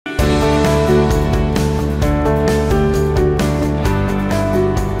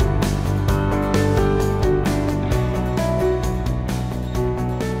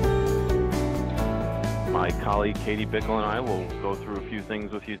Katie Bickle and I will go through a few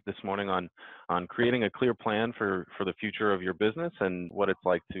things with you this morning on creating a clear plan for the future of your business and what it's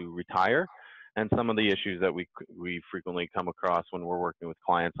like to retire, and some of the issues that we frequently come across when we're working with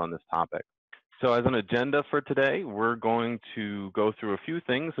clients on this topic. So as an agenda for today, we're going to go through a few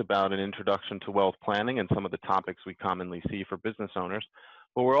things about an introduction to wealth planning and some of the topics we commonly see for business owners.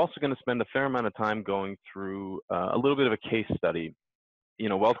 But we're also going to spend a fair amount of time going through a little bit of a case study. You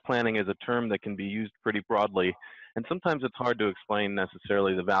know, wealth planning is a term that can be used pretty broadly, and sometimes it's hard to explain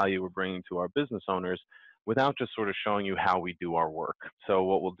necessarily the value we're bringing to our business owners without just sort of showing you how we do our work. So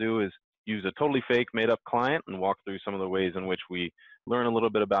what we'll do is use a totally fake, made-up client and walk through some of the ways in which we learn a little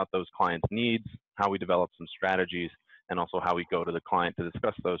bit about those clients' needs, how we develop some strategies, and also how we go to the client to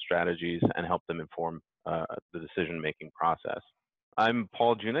discuss those strategies and help them inform the decision-making process. I'm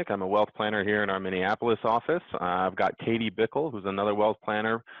Paul Junick. I'm a wealth planner here in our Minneapolis office. I've got Katie Bickle, who's another wealth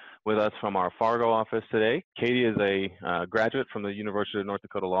planner with us from our Fargo office today. Katie is a graduate from the University of North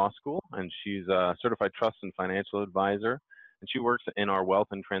Dakota Law School, and she's a certified trust and financial advisor. And she works in our wealth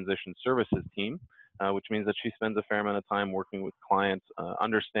and transition services team, which means that she spends a fair amount of time working with clients,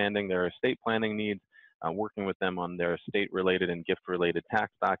 understanding their estate planning needs, working with them on their estate-related and gift-related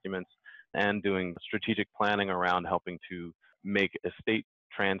tax documents, and doing strategic planning around helping to make estate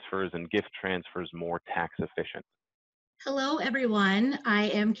transfers and gift transfers more tax efficient. Hello, everyone. I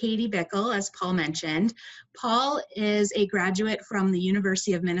am Katie Bickle, as Paul mentioned. Paul is a graduate from the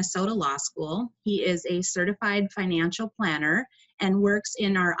University of Minnesota Law School. He is a certified financial planner and works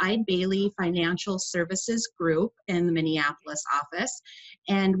in our Eide Financial Services group in the Minneapolis office.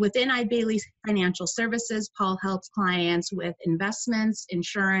 And within Eide Financial Services, Paul helps clients with investments,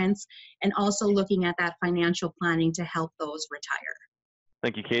 insurance, and also looking at that financial planning to help those retire.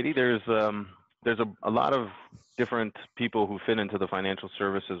 Thank you, Katie. There's a lot of different people who fit into the financial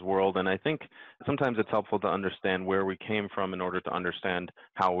services world, and I think sometimes it's helpful to understand where we came from in order to understand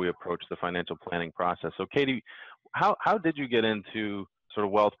how we approach the financial planning process. So Katie, how did you get into sort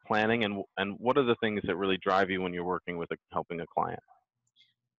of wealth planning, and what are the things that really drive you when you're working with helping a client?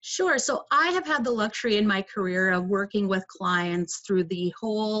 Sure. So I have had the luxury in my career of working with clients through the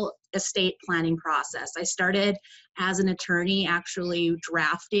whole estate planning process. I started as an attorney, actually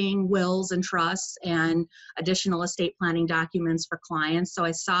drafting wills and trusts and additional estate planning documents for clients. So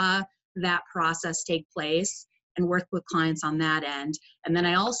I saw that process take place and worked with clients on that end. And then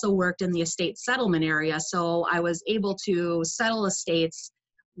I also worked in the estate settlement area. So I was able to settle estates,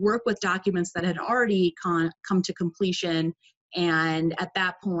 work with documents that had already come to completion, and at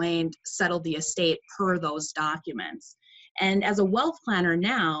that point settled the estate per those documents. And as a wealth planner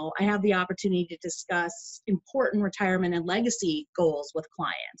now, I have the opportunity to discuss important retirement and legacy goals with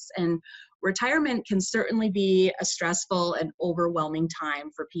clients. And retirement can certainly be a stressful and overwhelming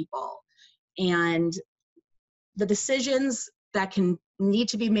time for people. And the decisions that can need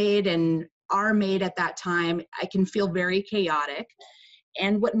to be made and are made at that time, I can feel very chaotic.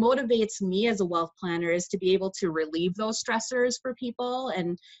 And what motivates me as a wealth planner is to be able to relieve those stressors for people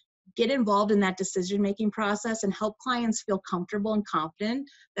and get involved in that decision-making process and help clients feel comfortable and confident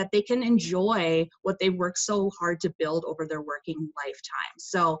that they can enjoy what they worked so hard to build over their working lifetime.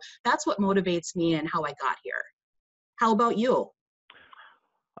 So that's what motivates me and how I got here. How about you?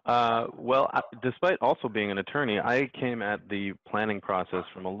 Despite also being an attorney, I came at the planning process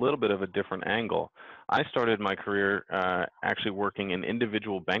from a little bit of a different angle. I started my career actually working in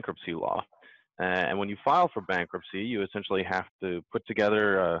individual bankruptcy law. And when you file for bankruptcy, you essentially have to put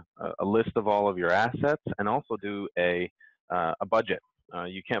together a list of all of your assets and also do a budget.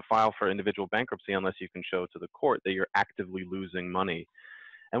 You can't file for individual bankruptcy unless you can show to the court that you're actively losing money.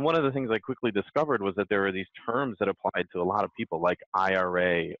 And one of the things I quickly discovered was that there are these terms that applied to a lot of people, like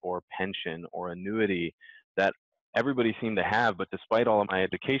IRA or pension or annuity, that everybody seemed to have, but despite all of my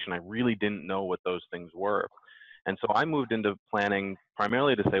education, I really didn't know what those things were. And so I moved into planning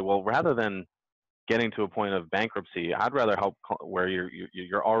primarily to say, well, rather than getting to a point of bankruptcy, I'd rather help where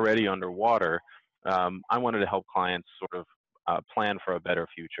you're already underwater. I wanted to help clients sort of plan for a better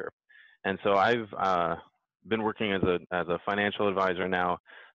future. And so I've been working as a financial advisor now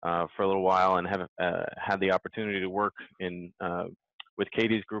for a little while, and have had the opportunity to work with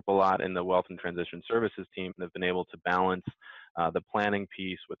Katie's group a lot in the wealth and transition services team, and have been able to balance the planning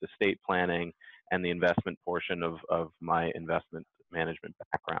piece with estate planning and the investment portion of my investment management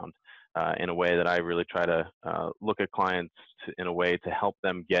background in a way that I really try to look at clients in a way to help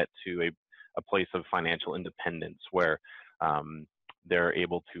them get to a place of financial independence where they're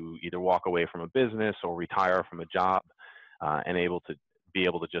able to either walk away from a business or retire from a job and be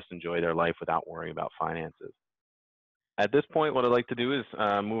able to just enjoy their life without worrying about finances. At this point, what I'd like to do is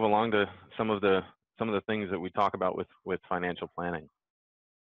move along to some of the some of the things that we talk about with financial planning.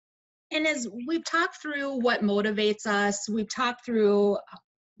 And as we've talked through what motivates us, we've talked through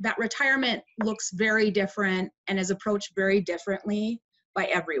that retirement looks very different and is approached very differently by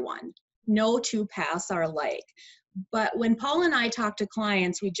everyone. No two paths are alike. But when Paul and I talk to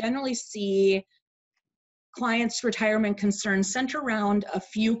clients, we generally see clients' retirement concerns center around a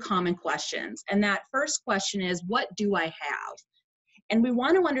few common questions. And that first question is, what do I have? And we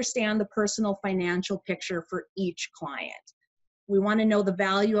want to understand the personal financial picture for each client. We want to know the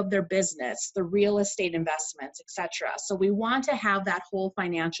value of their business, the real estate investments, etc. So we want to have that whole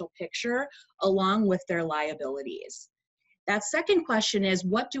financial picture along with their liabilities. That second question is,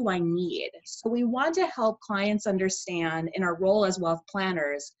 what do I need? So we want to help clients understand, in our role as wealth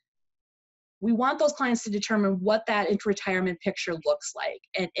planners, we want those clients to determine what that retirement picture looks like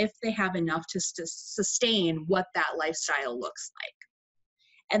and if they have enough to sustain what that lifestyle looks like.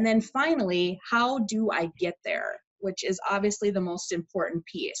 And then finally, how do I get there? Which is obviously the most important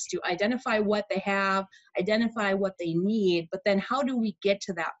piece, to identify what they have, identify what they need, but then how do we get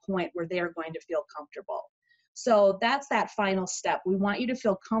to that point where they are going to feel comfortable? So that's that final step. We want you to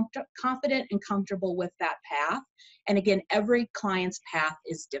feel confident and comfortable with that path. And again, every client's path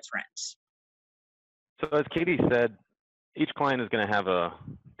is different. So as Katie said, each client is going to have a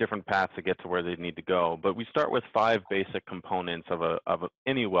different path to get to where they need to go, but we start with 5 basic components of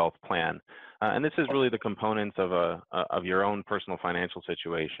any wealth plan, and this is really the components of your own personal financial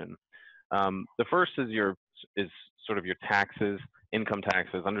situation. The first is sort of your taxes, income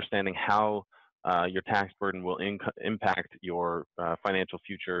taxes, understanding how your tax burden will impact your financial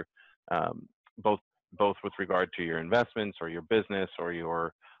future, both with regard to your investments or your business or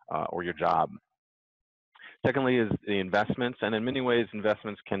your job. Secondly is the investments, and in many ways,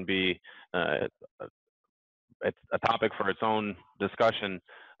 investments can be it's a topic for its own discussion,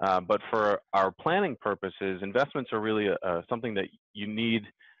 but for our planning purposes, investments are really something that you need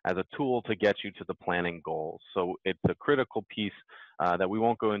as a tool to get you to the planning goals. So it's a critical piece that we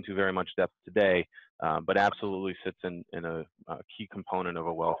won't go into very much depth today, but absolutely sits in a key component of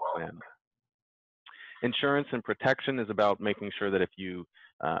a wealth plan. Insurance and protection is about making sure that if you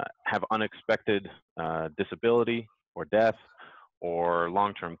have unexpected disability or death or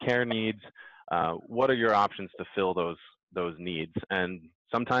long-term care needs, what are your options to fill those needs? And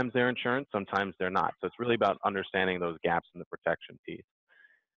sometimes they're insurance, sometimes they're not. So it's really about understanding those gaps in the protection piece.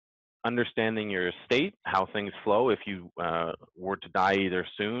 Understanding your estate, how things flow if you were to die either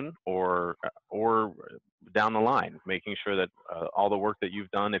soon or down the line, making sure that all the work that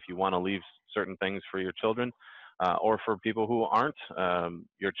you've done, if you want to leave certain things for your children or for people who aren't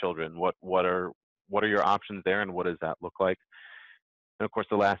your children, what are your options there and what does that look like? And of course,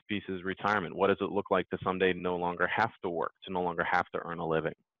 the last piece is retirement. What does it look like to someday no longer have to work, to no longer have to earn a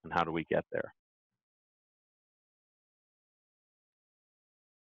living, and how do we get there?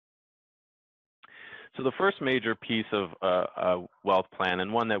 So the first major piece of a wealth plan,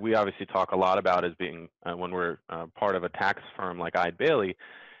 and one that we obviously talk a lot about as being when we're part of a tax firm like Eide Bailey,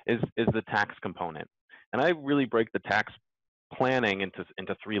 is the tax component. And I really break the tax planning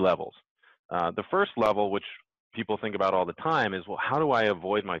into 3 levels. The first level, which people think about all the time, is, well, how do I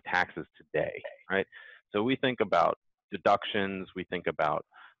avoid my taxes today, right? So we think about deductions, we think about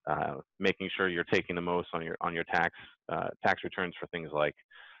making sure you're taking the most on your tax returns for things like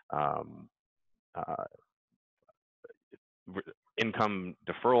income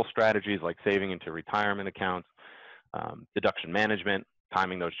deferral strategies like saving into retirement accounts, deduction management,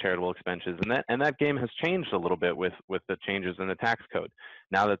 timing those charitable expenses, and that game has changed a little bit with the changes in the tax code.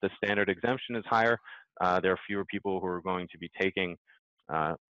 Now that the standard exemption is higher, there are fewer people who are going to be taking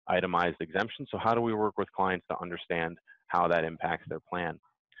itemized exemptions. So how do we work with clients to understand how that impacts their plan?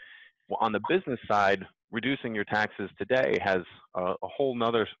 Well, on the business side, reducing your taxes today has a whole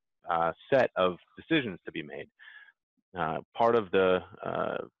nother set of decisions to be made. Part of the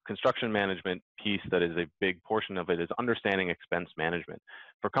construction management piece that is a big portion of it is understanding expense management.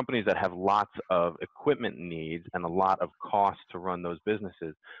 For companies that have lots of equipment needs and a lot of costs to run those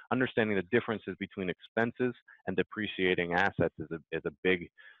businesses, understanding the differences between expenses and depreciating assets is a big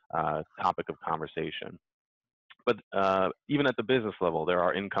topic of conversation. But even at the business level, there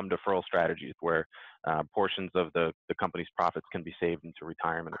are income deferral strategies where portions of the company's profits can be saved into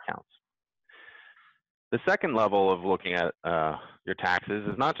retirement accounts. The second level of looking at your taxes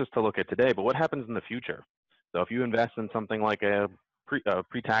is not just to look at today, but what happens in the future. So if you invest in something like a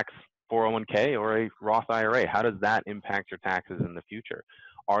pre-tax 401k or a Roth IRA, how does that impact your taxes in the future?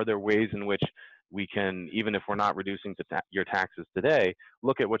 Are there ways in which we can, even if we're not reducing your taxes today,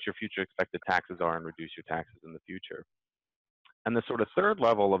 look at what your future expected taxes are and reduce your taxes in the future? And the sort of third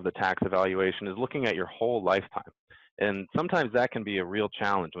level of the tax evaluation is looking at your whole lifetime. And sometimes that can be a real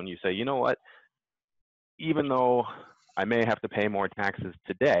challenge when you say, you know what, even though I may have to pay more taxes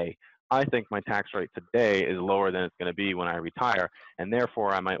today, I think my tax rate today is lower than it's going to be when I retire, and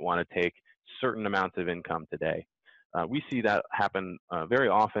therefore I might want to take certain amounts of income today. We see that happen very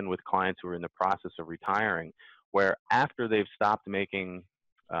often with clients who are in the process of retiring, where after they've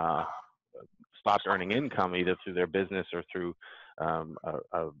uh, stopped earning income either through their business or through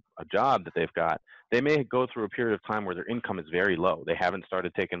a job that they've got, they may go through a period of time where their income is very low. They haven't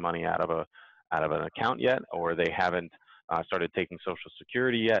started taking money out of an account yet, or they haven't started taking Social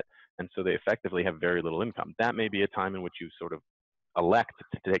Security yet, and so they effectively have very little income. That may be a time in which you sort of elect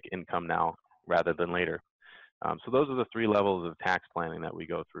to take income now rather than later. So those are the three levels of tax planning that we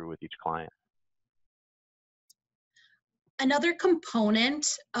go through with each client. Another component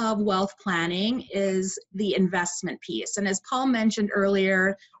of wealth planning is the investment piece. And as Paul mentioned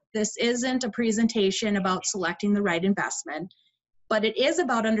earlier, this isn't a presentation about selecting the right investment, but it is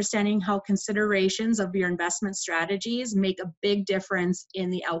about understanding how considerations of your investment strategies make a big difference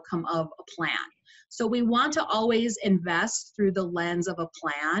in the outcome of a plan. So we want to always invest through the lens of a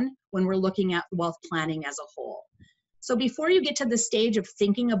plan when we're looking at wealth planning as a whole. So before you get to the stage of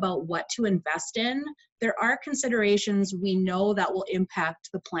thinking about what to invest in, there are considerations we know that will impact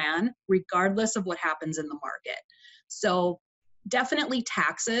the plan regardless of what happens in the market. So definitely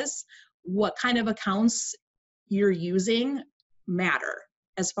taxes, what kind of accounts you're using matter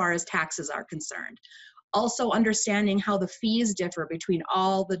as far as taxes are concerned. Also understanding how the fees differ between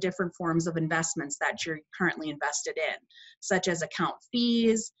all the different forms of investments that you're currently invested in, such as account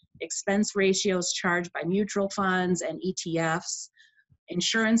fees, expense ratios charged by mutual funds and ETFs,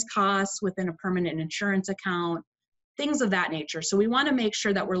 insurance costs within a permanent insurance account, things of that nature. So we want to make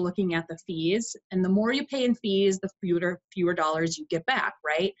sure that we're looking at the fees, and the more you pay in fees, the fewer dollars you get back,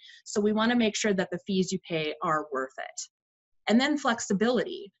 right? So we want to make sure that the fees you pay are worth it. And then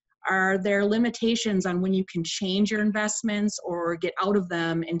flexibility. Are there limitations on when you can change your investments or get out of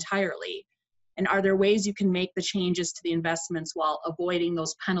them entirely? And are there ways you can make the changes to the investments while avoiding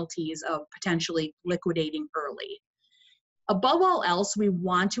those penalties of potentially liquidating early? Above all else, we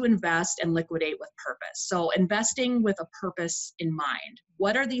want to invest and liquidate with purpose. So investing with a purpose in mind.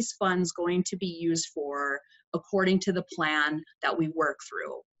 What are these funds going to be used for according to the plan that we work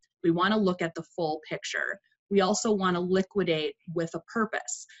through? We want to look at the full picture. We also want to liquidate with a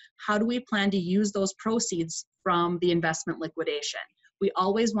purpose. How do we plan to use those proceeds from the investment liquidation? We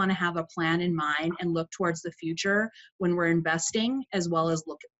always want to have a plan in mind and look towards the future when we're investing as well as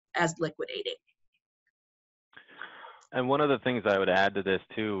liquidating. And one of the things I would add to this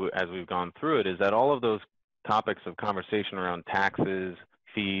too, as we've gone through it, is that all of those topics of conversation around taxes,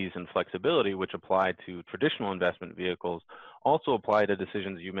 fees, and flexibility, which apply to traditional investment vehicles, also apply to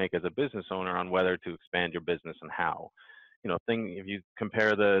decisions you make as a business owner on whether to expand your business and how. You know, if you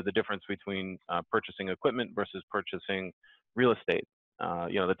compare the difference between purchasing equipment versus purchasing real estate,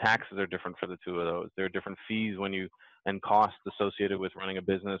 you know, the taxes are different for the two of those. There are different fees and costs associated with running a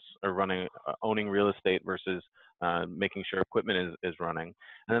business or owning real estate versus making sure equipment is running.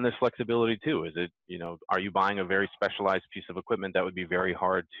 And then there's flexibility too. Is it, you know, are you buying a very specialized piece of equipment that would be very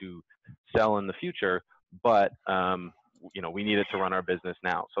hard to sell in the future, but you know, we need it to run our business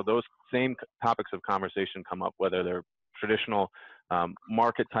now. So those same topics of conversation come up, whether they're traditional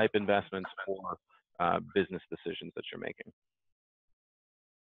market type investments or business decisions that you're making.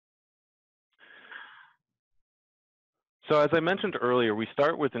 So as I mentioned earlier, we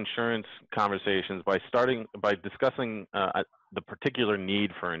start with insurance conversations by discussing the particular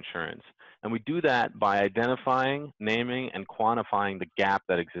need for insurance. And we do that by identifying, naming, and quantifying the gap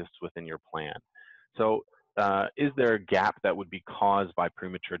that exists within your plan. So is there a gap that would be caused by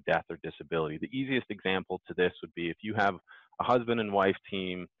premature death or disability? The easiest example to this would be if you have a husband and wife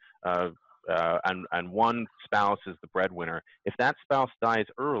team and one spouse is the breadwinner. If that spouse dies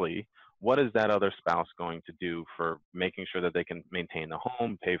early, what is that other spouse going to do for making sure that they can maintain the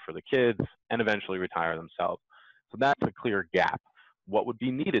home, pay for the kids, and eventually retire themselves? So that's a clear gap. What would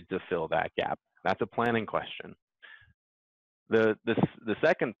be needed to fill that gap? That's a planning question. The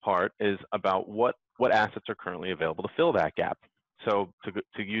second part is about what assets are currently available to fill that gap. So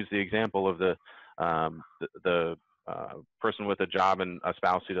to use the example of the person with a job and a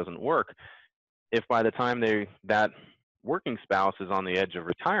spouse who doesn't work, if by the time that working spouse is on the edge of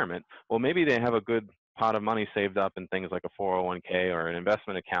retirement, well, maybe they have a good pot of money saved up in things like a 401k or an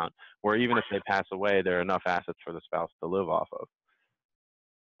investment account, where even if they pass away, there are enough assets for the spouse to live off of.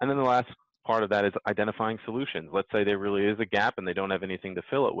 And then the last part of that is identifying solutions. Let's say there really is a gap and they don't have anything to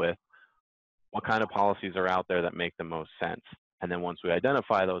fill it with. What kind of policies are out there that make the most sense? And then once we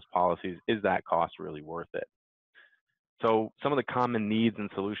identify those policies, is that cost really worth it? So some of the common needs and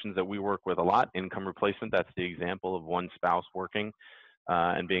solutions that we work with a lot: income replacement, that's the example of one spouse working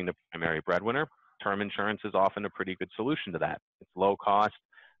and being the primary breadwinner. Term insurance is often a pretty good solution to that. It's low cost,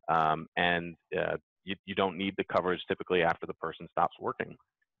 and you don't need the coverage typically after the person stops working.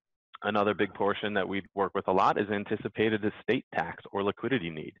 Another big portion that we work with a lot is anticipated estate tax or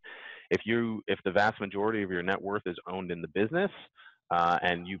liquidity need. If the vast majority of your net worth is owned in the business,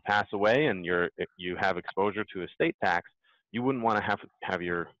 and you pass away and you have exposure to estate tax, you wouldn't want to have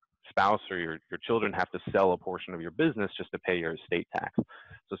your spouse or your children have to sell a portion of your business just to pay your estate tax.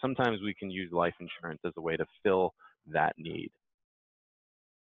 So sometimes we can use life insurance as a way to fill that need.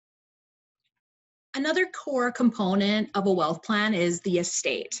 Another core component of a wealth plan is the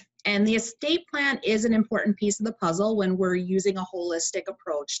estate. And the estate plan is an important piece of the puzzle when we're using a holistic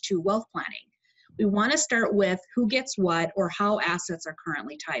approach to wealth planning. We want to start with who gets what or how assets are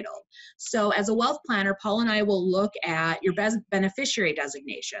currently titled. So as a wealth planner, Paul and I will look at your beneficiary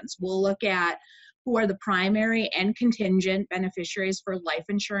designations. We'll look at who are the primary and contingent beneficiaries for life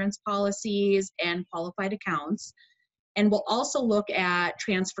insurance policies and qualified accounts. And we'll also look at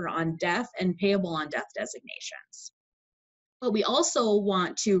transfer on death and payable on death designations. But we also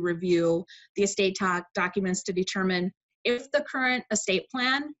want to review the estate documents to determine if the current estate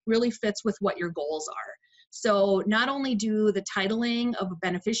plan really fits with what your goals are. So not only do the titling of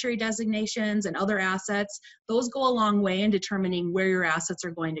beneficiary designations and other assets, those go a long way in determining where your assets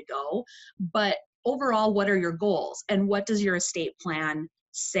are going to go, but overall, what are your goals and what does your estate plan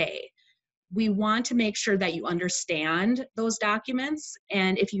say? We want to make sure that you understand those documents.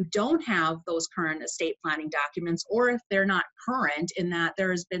 And if you don't have those current estate planning documents, or if they're not current in that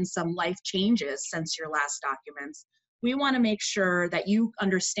there has been some life changes since your last documents, we want to make sure that you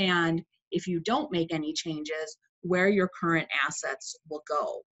understand, if you don't make any changes, where your current assets will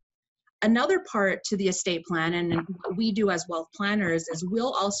go. Another part to the estate plan, and what we do as wealth planners, is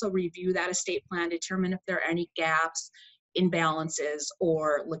we'll also review that estate plan, determine if there are any gaps, imbalances,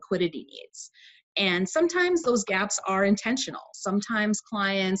 or liquidity needs. And sometimes those gaps are intentional. Sometimes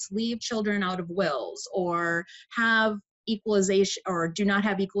clients leave children out of wills or have equalization or do not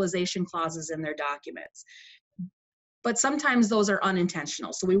have equalization clauses in their documents. But sometimes those are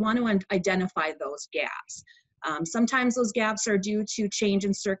unintentional. So we want to identify those gaps. Sometimes those gaps are due to change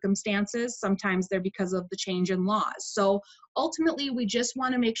in circumstances. Sometimes they're because of the change in laws. So ultimately, we just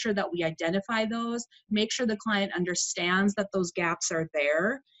want to make sure that we identify those, make sure the client understands that those gaps are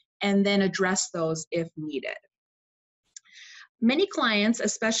there, and then address those if needed. Many clients,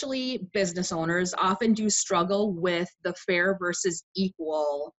 especially business owners, often do struggle with the fair versus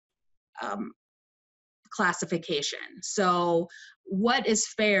equal classification. So what is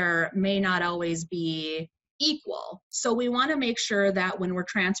fair may not always be equal. So we want to make sure that when we're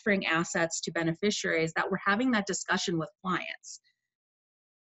transferring assets to beneficiaries, that we're having that discussion with clients.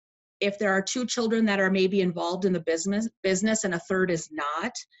 If there are two children that are maybe involved in the business and a third is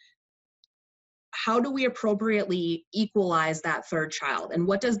not, how do we appropriately equalize that third child? And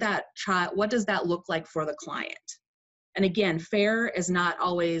what does that look like for the client? And again, fair is not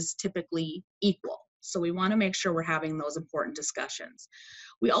always typically equal. So we want to make sure we're having those important discussions.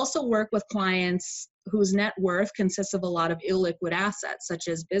 We also work with clients whose net worth consists of a lot of illiquid assets, such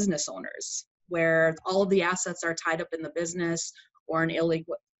as business owners, where all of the assets are tied up in the business or an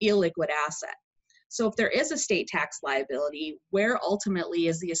illiquid asset. So if there is a state tax liability, where ultimately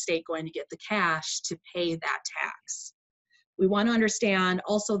is the estate going to get the cash to pay that tax? We want to understand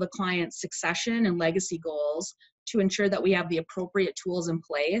also the client's succession and legacy goals to ensure that we have the appropriate tools in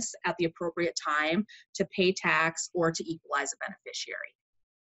place at the appropriate time to pay tax or to equalize a beneficiary.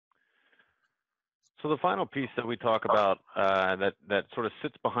 So the final piece that we talk about that sort of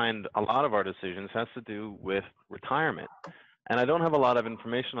sits behind a lot of our decisions has to do with retirement. And I don't have a lot of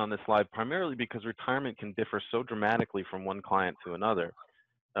information on this slide, primarily because retirement can differ so dramatically from one client to another.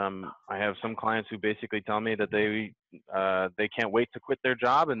 I have some clients who basically tell me that they can't wait to quit their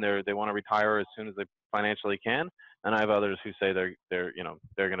job and they want to retire as soon as they financially can, and I have others who say they're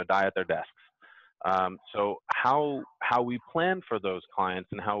going to die at their desks. So how we plan for those clients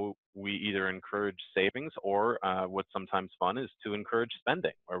and how we either encourage savings or what's sometimes fun is to encourage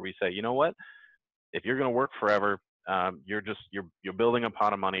spending, where we say, you know what, if you're going to work forever, you're building a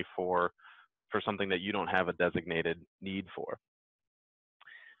pot of money for something that you don't have a designated need for.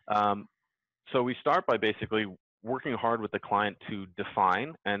 So we start by basically working hard with the client to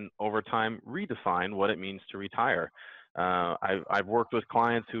define and over time redefine what it means to retire. I've worked with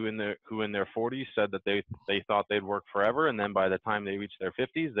clients who in their 40s said that they thought they'd work forever, and then by the time they reach their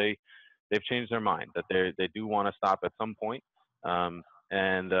 50s, they've changed their mind that they do want to stop at some point.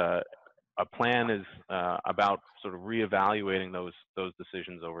 And a plan is about sort of reevaluating those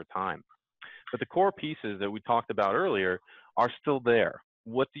decisions over time. But the core pieces that we talked about earlier are still there.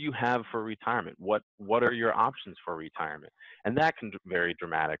 What do you have for retirement? What are your options for retirement? And that can vary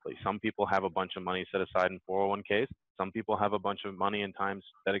dramatically. Some people have a bunch of money set aside in 401ks. Some people have a bunch of money and time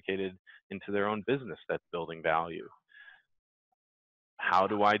dedicated into their own business that's building value. How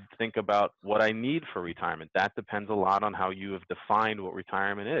do I think about what I need for retirement? That depends a lot on how you have defined what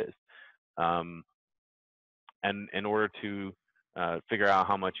retirement is. And in order to figure out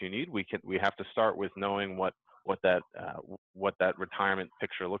how much you need, we have to start with knowing what that retirement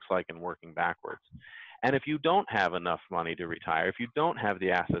picture looks like and working backwards. And if you don't have enough money to retire, if you don't have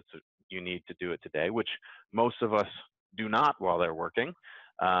the assets you need to do it today, which most of us do not while they're working,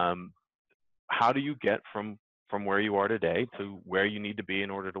 how do you get from where you are today to where you need to be in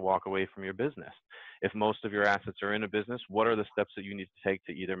order to walk away from your business? If most of your assets are in a business, what are the steps that you need to take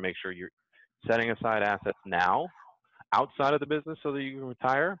to either make sure you're setting aside assets now outside of the business so that you can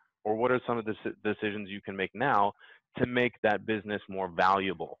retire, or what are some of the decisions you can make now to make that business more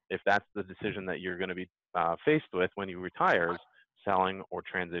valuable? If that's the decision that you're going to be faced with when you retire, selling or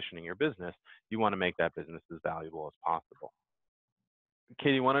transitioning your business, you want to make that business as valuable as possible.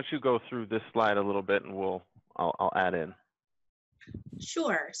 Katie, why don't you go through this slide a little bit and I'll add in.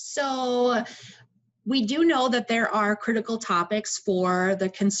 Sure. So we do know that there are critical topics for the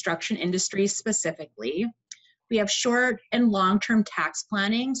construction industry specifically. We have short and long-term tax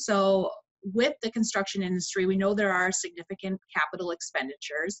planning. So with the construction industry, we know there are significant capital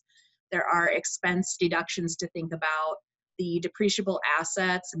expenditures. There are expense deductions to think about, the depreciable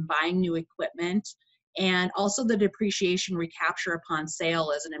assets and buying new equipment, and also the depreciation recapture upon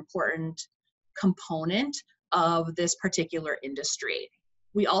sale is an important component of this particular industry.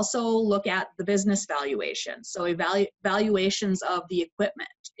 We also look at the business valuation. So valuations of the equipment.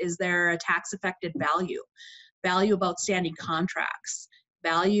 Is there a tax affected value? Value of outstanding contracts,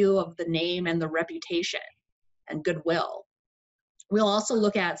 value of the name and the reputation and goodwill. We'll also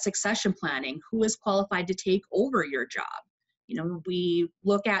look at succession planning. Who is qualified to take over your job? You know, we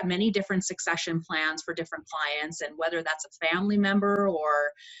look at many different succession plans for different clients, and whether that's a family member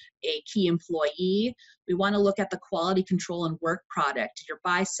or a key employee, we want to look at the quality control and work product, your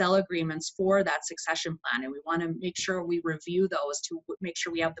buy-sell agreements for that succession plan, and we want to make sure we review those to make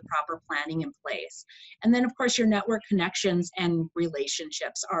sure we have the proper planning in place. And then, of course, your network connections and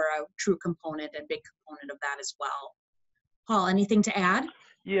relationships are a true component and big component of that as well. Paul, anything to add?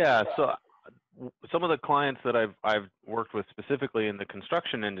 Yeah, so some of the clients that I've worked with specifically in the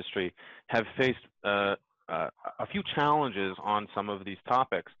construction industry have faced a few challenges on some of these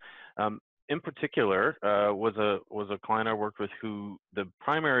topics. In particular, was a client I worked with who the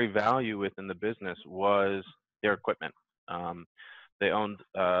primary value within the business was their equipment. They owned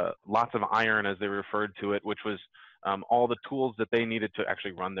lots of iron, as they referred to it, which was all the tools that they needed to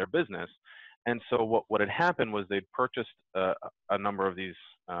actually run their business. And so what had happened was they'd purchased a number of these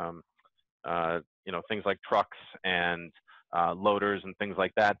things like trucks and loaders and things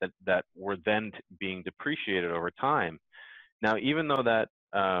like that were then being depreciated over time. Now, even though that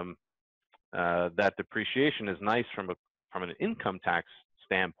that depreciation is nice from an income tax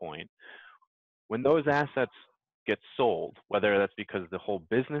standpoint, when those assets get sold, whether that's because the whole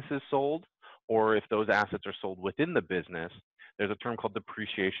business is sold or if those assets are sold within the business, there's a term called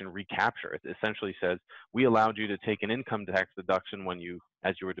depreciation recapture. It essentially says, we allowed you to take an income tax deduction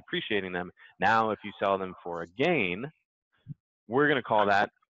as you were depreciating them. Now, if you sell them for a gain, we're going to call that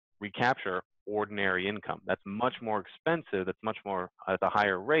recapture ordinary income. That's much more expensive. That's much more at a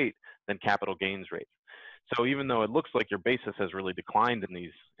higher rate than capital gains rate. So even though it looks like your basis has really declined in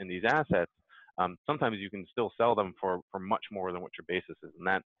these assets, sometimes you can still sell them for much more than what your basis is,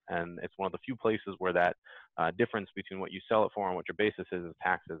 and it's one of the few places where that difference between what you sell it for and what your basis is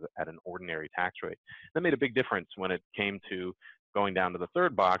taxed at an ordinary tax rate. That made a big difference when it came to going down to the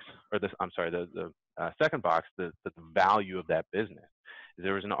third box, or the second box, the value of that business.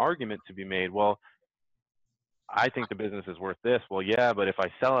 There was an argument to be made, well, I think the business is worth this. Well, yeah, but if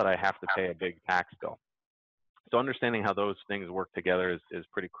I sell it, I have to pay a big tax bill. So understanding how those things work together is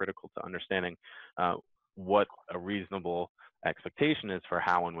pretty critical to understanding what a reasonable expectation is for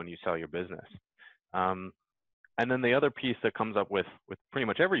how and when you sell your business. And then the other piece that comes up with pretty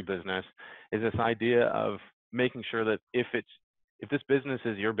much every business is this idea of making sure that if this business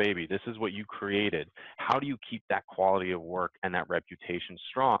is your baby, this is what you created, how do you keep that quality of work and that reputation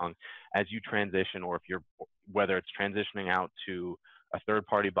strong as you transition, or whether it's transitioning out to a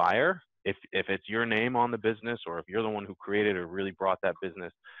third-party buyer, if it's your name on the business, or if you're the one who created or really brought that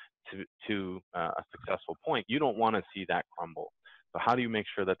business to a successful point, you don't want to see that crumble. So how do you make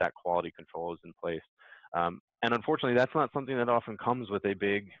sure that that quality control is in place? And unfortunately, that's not something that often comes with a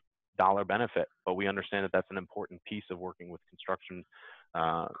big dollar benefit, but we understand that that's an important piece of working with construction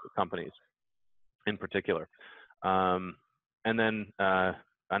companies in particular. And then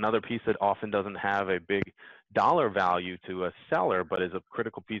another piece that often doesn't have a big dollar value to a seller, but is a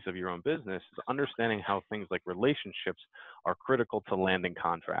critical piece of your own business, is understanding how things like relationships are critical to landing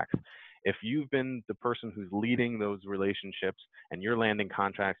contracts. If you've been the person who's leading those relationships and you're landing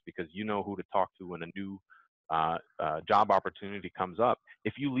contracts because you know who to talk to when a new job opportunity comes up,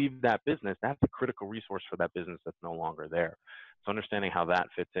 if you leave that business, that's a critical resource for that business that's no longer there. So understanding how that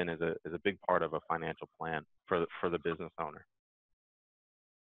fits in is a big part of a financial plan for the business owner.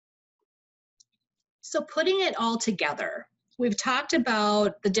 So putting it all together, we've talked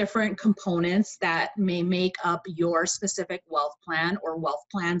about the different components that may make up your specific wealth plan or wealth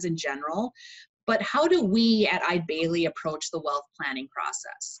plans in general, but how do we at Eide Bailly approach the wealth planning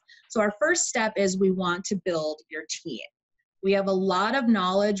process? So our first step is we want to build your team. We have a lot of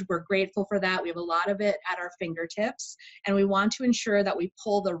knowledge. We're grateful for that. We have a lot of it at our fingertips, and we want to ensure that we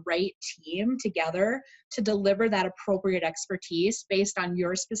pull the right team together to deliver that appropriate expertise based on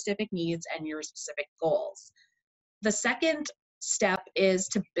your specific needs and your specific goals. The second step is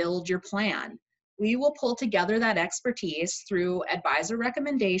to build your plan. We will pull together that expertise through advisor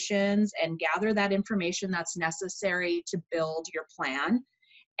recommendations and gather that information that's necessary to build your plan.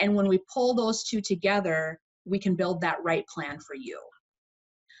 And when we pull those two together, we can build that right plan for you.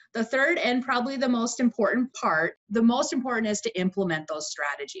 The third and probably the most important part, the most important is to implement those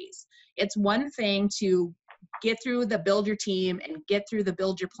strategies. It's one thing to get through the build your team and get through the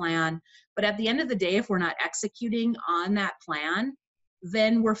build your plan, but at the end of the day, if we're not executing on that plan,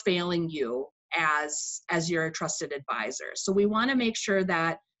 then we're failing you as your trusted advisor. So we want to make sure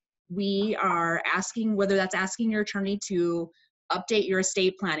that we are asking, whether that's asking your attorney to update your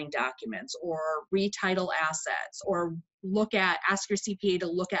estate planning documents or retitle assets, or ask your CPA to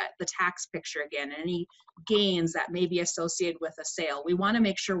look at the tax picture again, and any gains that may be associated with a sale. We want to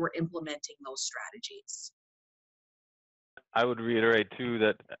make sure we're implementing those strategies. I would reiterate too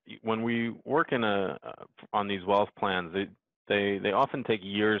that when we work on these wealth plans, they often take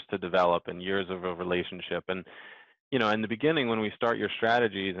years to develop and years of a relationship. And you know, in the beginning, when we start your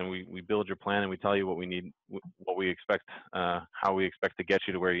strategies and we build your plan and we tell you what we need, what we expect, how we expect to get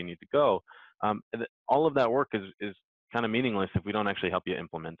you to where you need to go, all of that work is kind of meaningless if we don't actually help you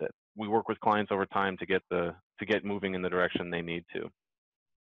implement it. We work with clients over time to get moving in the direction they need to.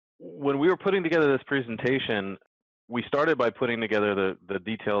 When we were putting together this presentation, we started by putting together the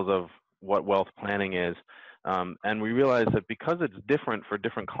details of what wealth planning is. And we realized that because it's different for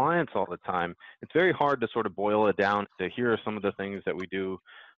different clients all the time, it's very hard to sort of boil it down to here are some of the things that we do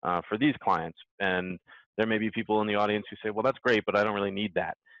for these clients. And there may be people in the audience who say, well, that's great, but I don't really need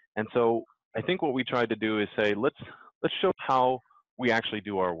that. And so I think what we tried to do is say, let's show how we actually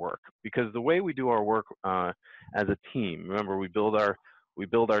do our work. Because the way we do our work as a team, remember we build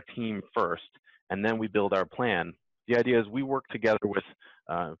our team first, and then we build our plan. The idea is we work together with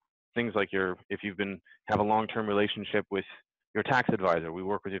things like if you've have a long-term relationship with your tax advisor, we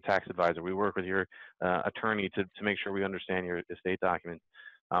work with your tax advisor. We work with your attorney to make sure we understand your estate documents.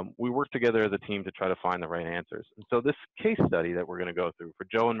 We work together as a team to try to find the right answers. And so this case study that we're going to go through for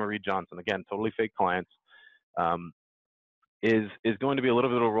Joe and Marie Johnson, again, totally fake clients, is going to be a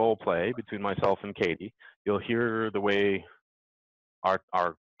little bit of role play between myself and Katie. You'll hear the way our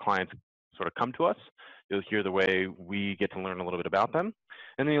clients sort of come to us. You'll hear the way we get to learn a little bit about them.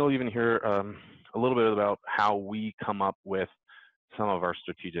 And then you'll even hear a little bit about how we come up with some of our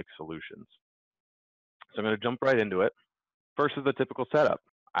strategic solutions. So I'm going to jump right into it. First is the typical setup.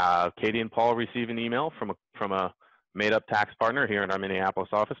 Katie and Paul receive an email from a made-up tax partner here in our Minneapolis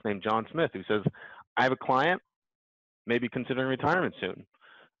office named John Smith, who says, I have a client, maybe considering retirement soon.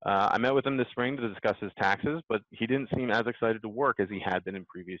 I met with him this spring to discuss his taxes, but he didn't seem as excited to work as he had been in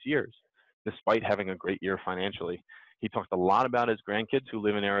previous years, despite having a great year financially. He talked a lot about his grandkids who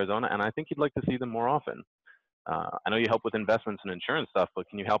live in Arizona, and I think he'd like to see them more often. I know you help with investments and insurance stuff, but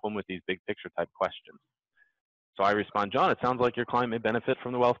can you help him with these big picture type questions? So I respond, John, it sounds like your client may benefit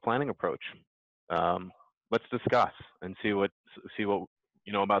from the wealth planning approach. Let's discuss and see what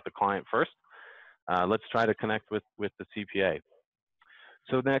you know about the client first. Let's try to connect with the CPA.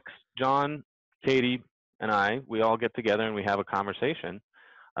 So next, John, Katie, and we all get together and we have a conversation.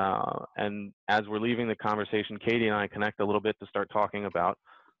 And as we're leaving the conversation, Katie and I connect a little bit to start talking about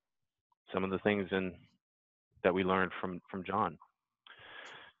some of the things that we learned from John.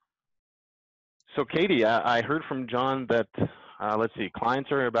 So Katie, I heard from John that let's see,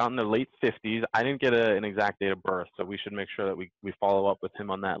 clients are about in their late 50s. I didn't get an exact date of birth, so we should make sure that we follow up with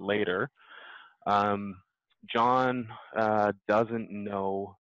him on that later. John doesn't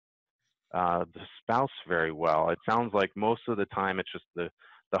know the spouse very well. It sounds like most of the time it's just the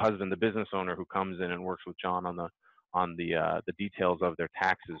husband, the business owner, who comes in and works with John on the details of their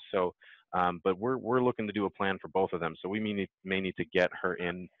taxes. So, but we're looking to do a plan for both of them. So we may need to get her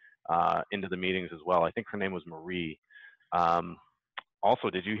into the meetings as well. I think her name was Marie. Also,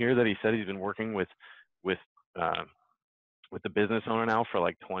 did you hear that he said he's been working with uh, with the business owner now for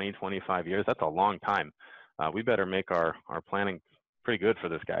like 20, 25 years? That's a long time. We better make our planning pretty good for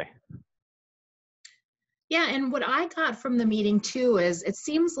this guy. Yeah, and what I got from the meeting too is it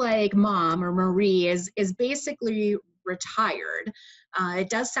seems like Mom or Marie is basically retired. It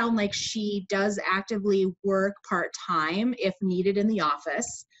does sound like she does actively work part-time if needed in the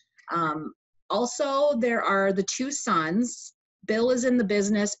office. Also, there are the two sons. Bill is in the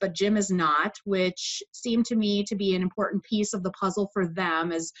business, but Jim is not, which seemed to me to be an important piece of the puzzle for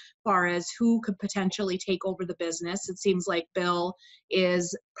them as far as who could potentially take over the business. It seems like Bill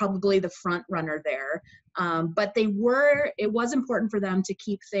is probably the front runner there. But it was important for them to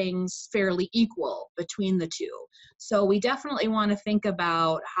keep things fairly equal between the two. So we definitely want to think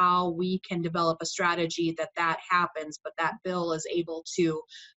about how we can develop a strategy that happens, but that Bill is able to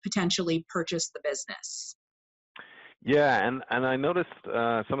potentially purchase the business. Yeah, and I noticed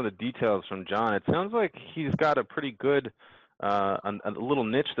some of the details from John. It sounds like he's got a pretty good a little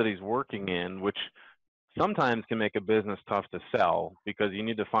niche that he's working in, which sometimes can make a business tough to sell because you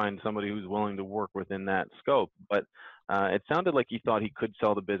need to find somebody who's willing to work within that scope. But it sounded like he thought he could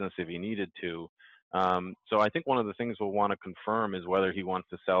sell the business if he needed to. So I think one of the things we'll want to confirm is whether he wants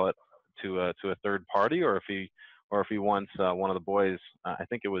to sell it to a third party, or if he wants one of the boys. I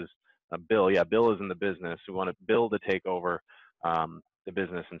think it was Bill. Yeah, Bill is in the business. We wanted Bill to take over the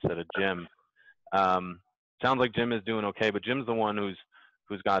business instead of Jim. Sounds like Jim is doing okay, but Jim's the one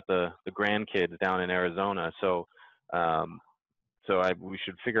who's got the grandkids down in Arizona. So we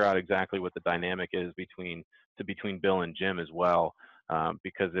should figure out exactly what the dynamic is between Bill and Jim as well,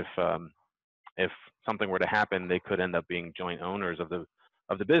 because if something were to happen, they could end up being joint owners of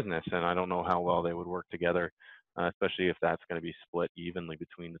the business, and I don't know how well they would work together, especially if that's going to be split evenly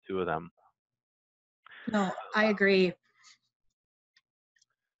between the two of them. No, I agree.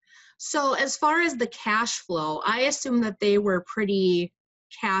 So as far as the cash flow, I assume that they were pretty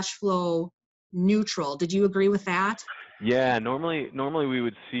cash flow neutral. Did you agree with that? Yeah, normally we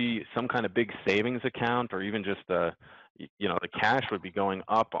would see some kind of big savings account, or even just the cash would be going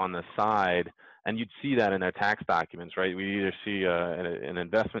up on the side, and you'd see that in their tax documents, right? We either see an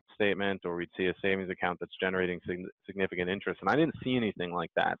investment statement, or we'd see a savings account that's generating significant interest, and I didn't see anything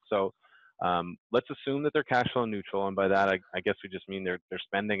like that. So let's assume that they're cash flow neutral, and by that I guess we just mean they're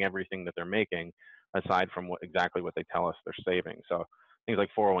spending everything that they're making, aside from exactly what they tell us they're saving. So things like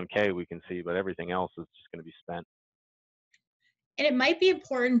 401k we can see, but everything else is just going to be spent. And it might be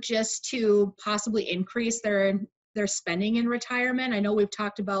important just to possibly increase their spending in retirement. I know we've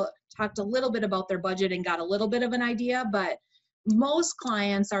talked a little bit about their budget and got a little bit of an idea, but most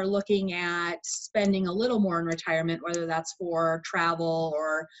clients are looking at spending a little more in retirement, whether that's for travel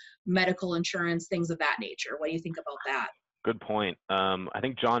or medical insurance, things of that nature. What do you think about that? Good point. I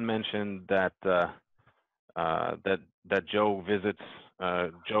think John mentioned that that Joe visits.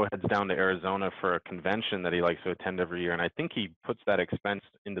 Joe heads down to Arizona for a convention that he likes to attend every year, and I think he puts that expense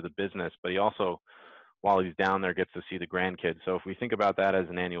into the business. But he also, while he's down there, gets to see the grandkids. So if we think about that as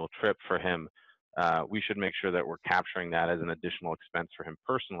an annual trip for him, we should make sure that we're capturing that as an additional expense for him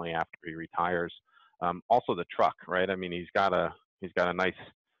personally after he retires. Also, the truck, right? I mean, he's got a nice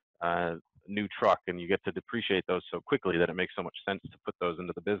new truck, and you get to depreciate those so quickly that it makes so much sense to put those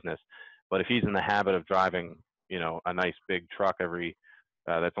into the business. But if he's in the habit of driving, a nice big truck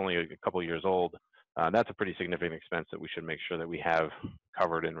that's only a couple of years old, that's a pretty significant expense that we should make sure that we have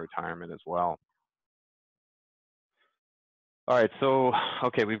covered in retirement as well. All right, so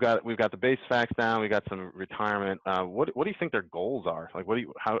okay, we've got the base facts down. We got some retirement. What do you think their goals are? Like,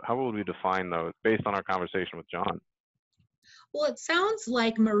 how would we define those based on our conversation with John? Well, it sounds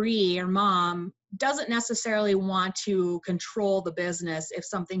like Marie, or Mom, doesn't necessarily want to control the business if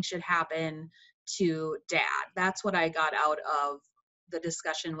something should happen to Dad. That's what I got out of the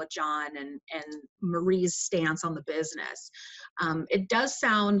discussion with John and Marie's stance on the business. It does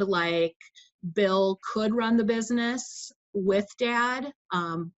sound like Bill could run the business with Dad,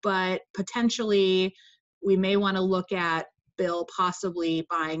 but potentially we may want to look at Bill possibly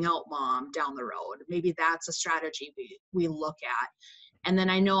buying out Mom down the road. Maybe that's a strategy we look at. And then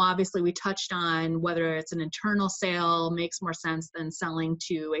I know obviously we touched on whether it's an internal sale makes more sense than selling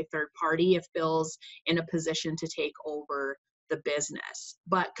to a third party if Bill's in a position to take over the business.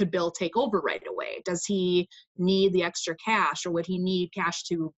 But could Bill take over right away? Does he need the extra cash, or would he need cash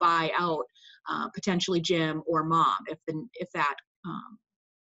to buy out potentially Jim or Mom if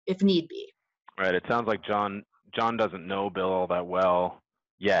need be? Right. It sounds like John doesn't know Bill all that well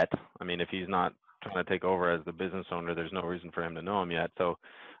yet. I mean, if he's not trying to take over as the business owner, there's no reason for him to know him yet. So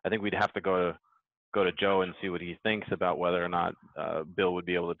I think we'd have to go to Joe and see what he thinks about whether or not Bill would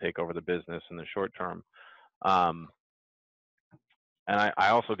be able to take over the business in the short term. And I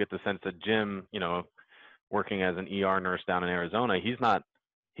also get the sense that Jim, working as an ER nurse down in Arizona, he's not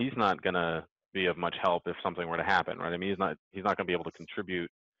gonna be of much help if something were to happen, right? I mean, he's not gonna be able to contribute,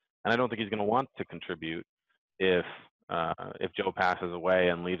 and I don't think he's gonna want to contribute if Joe passes away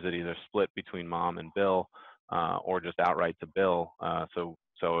and leaves it either split between Mom and Bill, or just outright to Bill. So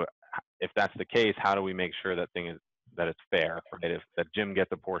if that's the case, how do we make sure that it's fair, right? If that Jim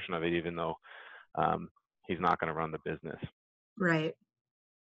gets a portion of it, even though he's not going to run the business. Right.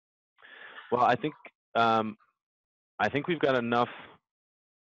 Well, I think we've got enough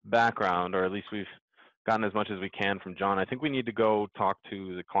background, or at least we've gotten as much as we can from John. I think we need to go talk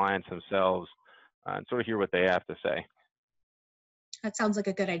to the clients themselves and sort of hear what they have to say. That sounds like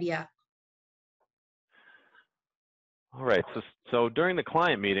a good idea. All right. So during the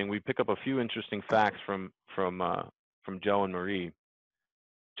client meeting, we pick up a few interesting facts from Joe and Marie.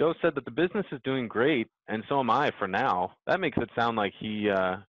 Joe said that the business is doing great, and so am I for now. That makes it sound like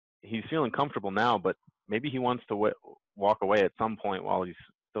he's feeling comfortable now, but maybe he wants to walk away at some point while he's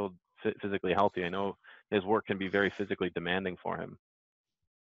still physically healthy. I know his work can be very physically demanding for him.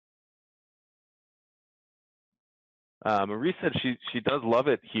 Marie said she does love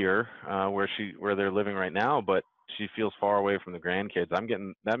it here where they're living right now, but she feels far away from the grandkids.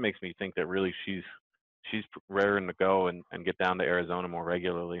 That makes me think that really she's raring to go and get down to Arizona more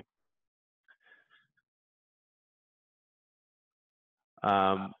regularly.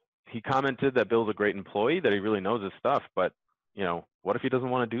 He commented that Bill's a great employee, that he really knows his stuff, but what if he doesn't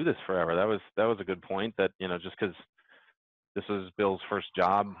want to do this forever? That was a good point, that just because this was Bill's first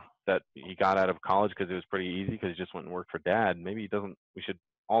job that he got out of college because it was pretty easy because he just went and worked for Dad, maybe we should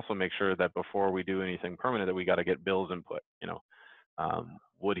also make sure that before we do anything permanent that we got to get Bill's input.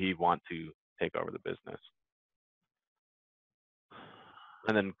 Would he want to take over the business?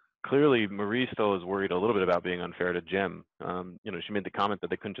 And then clearly Marie still is worried a little bit about being unfair to Jim. She made the comment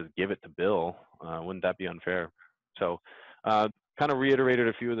that they couldn't just give it to Bill. Wouldn't that be unfair? So kind of reiterated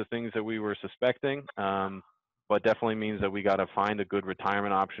a few of the things that we were suspecting, but definitely means that we got to find a good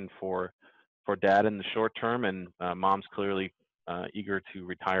retirement option for Dad in the short term, and Mom's clearly eager to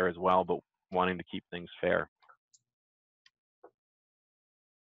retire as well, but wanting to keep things fair.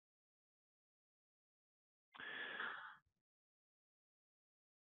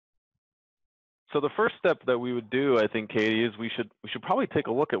 So the first step that we would do, I think, Katie, is we should probably take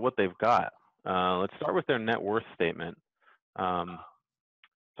a look at what they've got. Let's start with their net worth statement.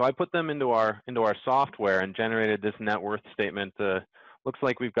 So I put them into our software and generated this net worth statement. Looks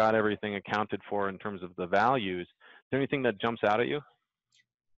like we've got everything accounted for in terms of the values. Is there anything that jumps out at you?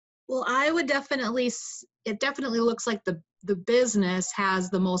 Well, it definitely looks like the business has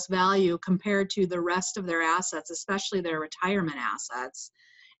the most value compared to the rest of their assets, especially their retirement assets.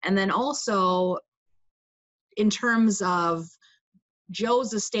 And then also, in terms of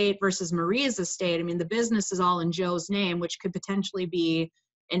Joe's estate versus Maria's estate, I mean, the business is all in Joe's name, which could potentially be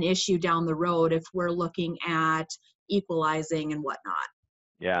an issue down the road if we're looking at equalizing and whatnot.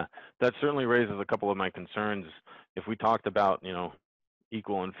 Yeah, that certainly raises a couple of my concerns. If we talked about,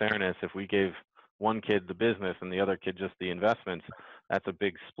 equal and fairness, if we gave one kid the business and the other kid just the investments, that's a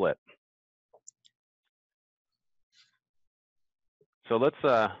big split. So let's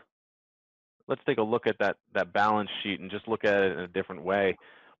take a look at that balance sheet and just look at it in a different way.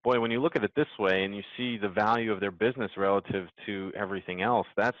 Boy, when you look at it this way and you see the value of their business relative to everything else,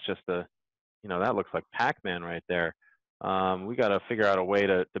 that's just that looks like Pac-Man right there. We got to figure out a way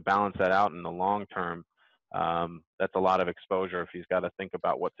to balance that out in the long term. That's a lot of exposure if he's got to think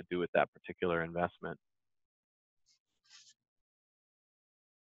about what to do with that particular investment.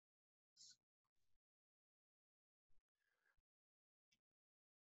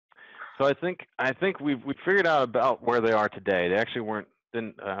 So I think we've figured out about where they are today. They actually we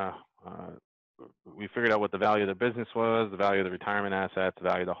figured out what the value of the business was, the value of the retirement assets, the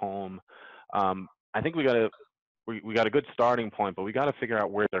value of the home. I think we got a good starting point, but we got to figure out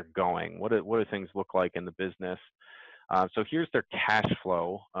where they're going. What do things look like in the business? So here's their cash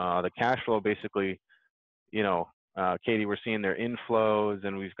flow. The cash flow basically, Katie, we're seeing their inflows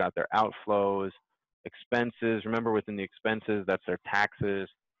and we've got their outflows, expenses. Remember, within the expenses, that's their taxes.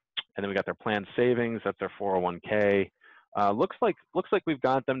 And then we got their planned savings, that's their 401k. Looks like we've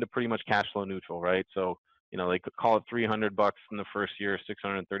got them to pretty much cash flow neutral, right? So, you know, they could call it $300 in the first year,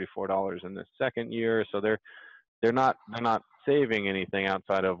 $634 in the second year. So they're not saving anything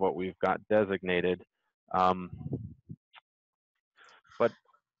outside of what we've got designated. But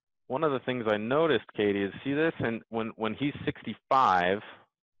one of the things I noticed, Katie, is see this, and when he's 65,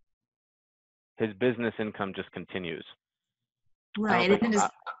 his business income just continues. Right. And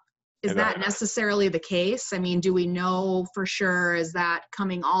is that necessarily the case? I mean, do we know for sure, is that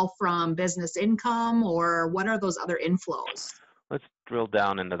coming all from business income, or what are those other inflows? Let's drill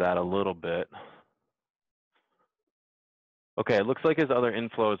down into that a little bit. Okay, it looks like his other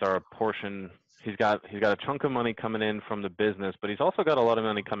inflows are a portion. He's got a chunk of money coming in from the business, but he's also got a lot of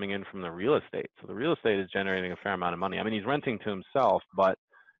money coming in from the real estate. So the real estate is generating a fair amount of money. I mean, he's renting to himself, but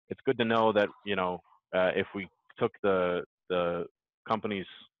it's good to know that, you know, if we took the company's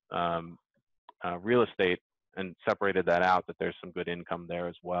real estate and separated that out, that there's some good income there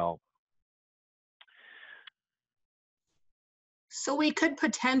as well. So we could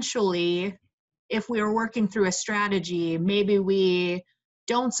potentially, if we were working through a strategy, maybe we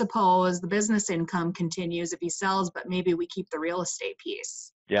don't suppose the business income continues if he sells, but maybe we keep the real estate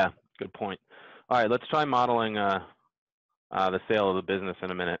piece. Yeah, good point. All right, let's try modeling the sale of the business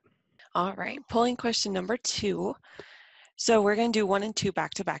in a minute. All right, polling question number 2. So we're going to do 1 and 2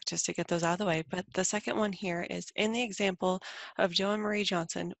 back to back just to get those out of the way. But the second one here is, in the example of Joe and Marie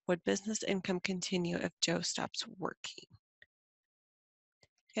Johnson, would business income continue if Joe stops working?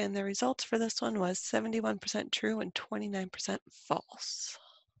 And the results for this one was 71% true and 29% false.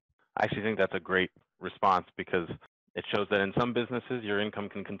 I actually think that's a great response, because it shows that in some businesses, your income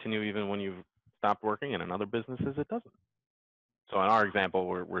can continue even when you've stopped working, and in other businesses, it doesn't. So in our example,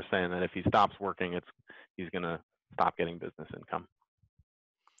 we're saying that if he stops working, he's going to stop getting business income.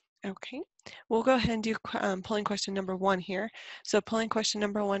 Okay, we'll go ahead and do polling question number 1 here. So polling question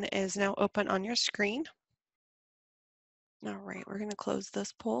number 1 is now open on your screen. All right, we're going to close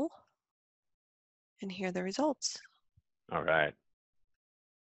this poll and hear the results. All right.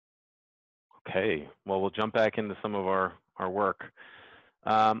 Okay, well, we'll jump back into some of our work.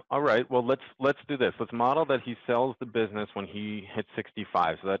 All right, well, let's do this. Let's model that he sells the business when he hits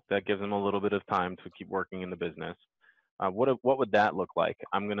 65. So that gives him a little bit of time to keep working in the business. What would that look like?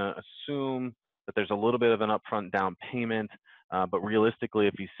 I'm going to assume that there's a little bit of an upfront down payment, but realistically,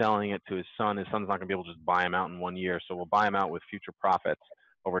 if he's selling it to his son's not going to be able to just buy him out in 1 year. So we'll buy him out with future profits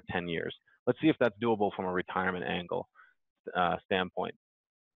over 10 years. Let's see if that's doable from a retirement angle standpoint.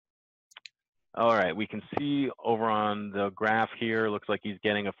 All right, we can see over on the graph here, looks like he's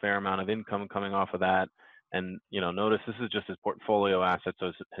getting a fair amount of income coming off of that. And, you know, notice this is just his portfolio assets,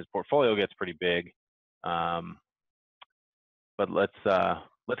 so his portfolio gets pretty big. But let's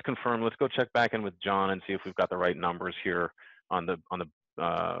confirm. Let's go check back in with John and see if we've got the right numbers here on the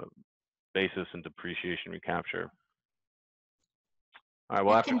basis and depreciation recapture. All right,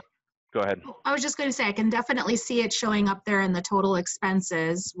 well, go ahead. I was just going to say, I can definitely see it showing up there in the total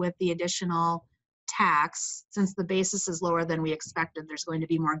expenses with the additional tax. Since the basis is lower than we expected, there's going to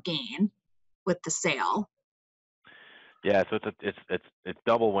be more gain with the sale. Yeah, so it's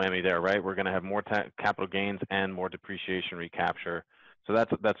double whammy there, right? We're going to have more capital gains and more depreciation recapture. So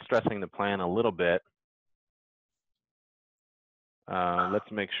that's stressing the plan a little bit. Let's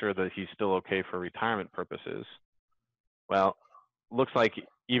make sure that he's still okay for retirement purposes. Well, looks like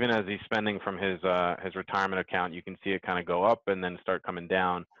even as he's spending from his retirement account, you can see it kind of go up and then start coming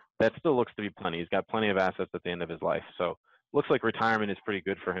down. That still looks to be plenty. He's got plenty of assets at the end of his life. So looks like retirement is pretty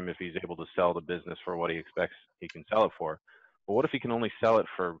good for him if he's able to sell the business for what he expects he can sell it for. But what if he can only sell it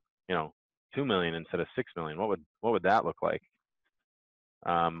for, you know, $2 million instead of $6 million? What would that look like?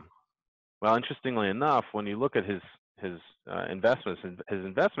 Well, interestingly enough, when you look at his investments, his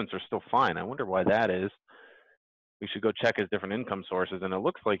investments are still fine. I wonder why that is. We should go check his different income sources, and it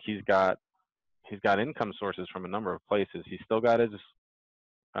looks like he's got income sources from a number of places. He's still got his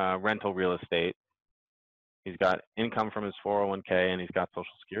rental real estate. He's got income from his 401k, and he's got Social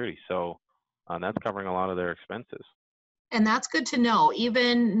Security. So that's covering a lot of their expenses. And that's good to know.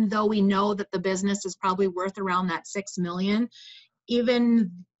 Even though we know that the business is probably worth around that $6 million,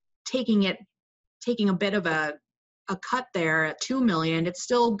 even taking a bit of a cut there at $2 million, it's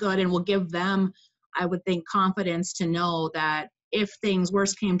still good and will give them, I would think, confidence to know that if things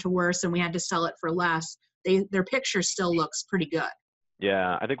worse came to worse and we had to sell it for less, their picture still looks pretty good.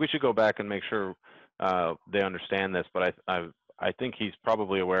 Yeah, I think we should go back and make sure they understand this, but I think he's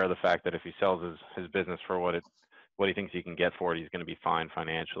probably aware of the fact that if he sells his business for what what he thinks he can get for it, he's going to be fine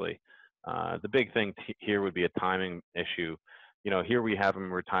financially. The big thing here would be a timing issue. Here we have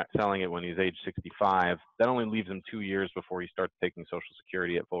him selling it when he's age 65. That only leaves him 2 years before he starts taking Social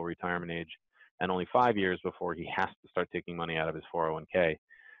Security at full retirement age, and only 5 years before he has to start taking money out of his 401k.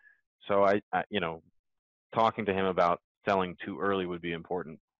 So talking to him about selling too early would be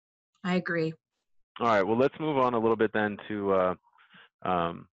important. I agree. All right, well, let's move on a little bit then to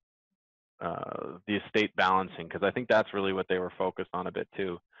the estate balancing, because I think that's really what they were focused on a bit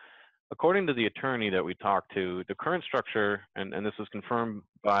too. According to the attorney that we talked to, the current structure, and this was confirmed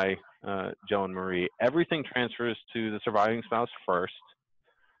by Joe and Marie, everything transfers to the surviving spouse first,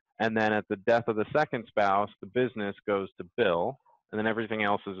 and then at the death of the second spouse, the business goes to Bill, and then everything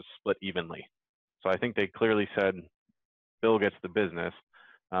else is split evenly. So I think they clearly said Bill gets the business.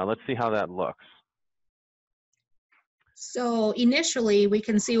 Let's see how that looks. So initially, we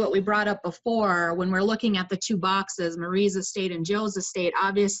can see what we brought up before when we're looking at the two boxes, Marie's estate and Joe's estate.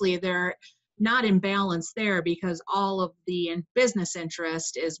 Obviously, they're not in balance there because all of the business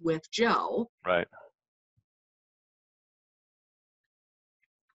interest is with Joe. Right.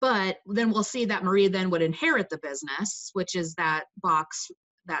 But then we'll see that Marie then would inherit the business, which is that box,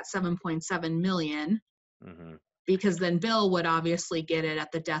 that 7.7 million, because then Bill would obviously get it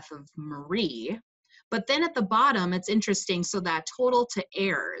at the death of Marie. But then at the bottom, it's interesting. So that total to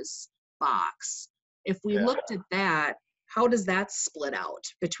heirs box, if we looked at that, how does that split out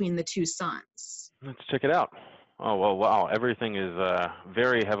between the two sons? Let's check it out. Oh, well, wow. Everything is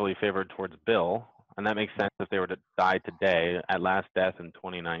very heavily favored towards Bill. And that makes sense if they were to die today at last death in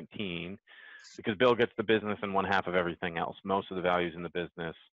 2019, because Bill gets the business and one half of everything else. Most of the values in the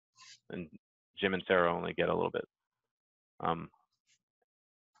business, and Jim and Sarah only get a little bit.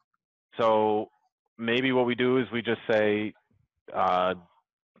 So maybe what we do is we just say,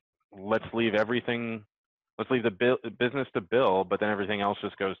 let's leave the business to Bill, but then everything else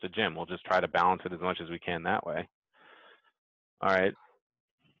just goes to Jim. We'll just try to balance it as much as we can that way. All right.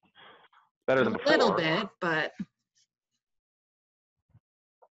 Better than before. A little bit, but.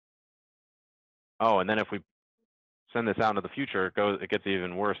 Oh, and then if we send this out into the future, it gets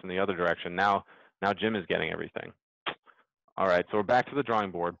even worse in the other direction. Now Jim is getting everything. All right, so we're back to the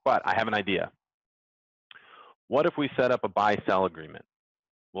drawing board, but I have an idea. What if we set up a buy-sell agreement?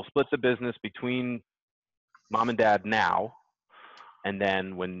 We'll split the business between mom and dad now, and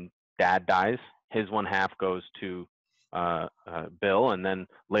then when dad dies, his one half goes to Bill, and then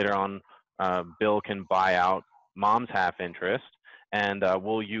later on, Bill can buy out mom's half interest, and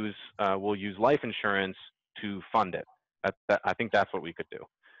we'll use life insurance to fund it. I think that's what we could do.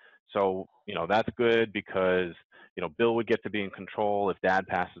 So that's good because Bill would get to be in control if dad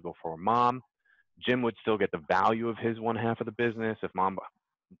passes before mom. Jim would still get the value of his one half of the business if mom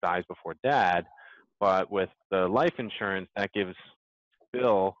dies before dad, but with the life insurance, that gives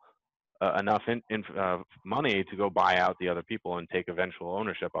Bill enough money to go buy out the other people and take eventual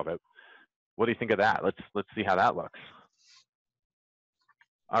ownership of it. What do you think of that? Let's see how that looks.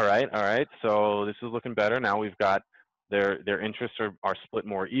 All right. So this is looking better. Now we've got their interests are split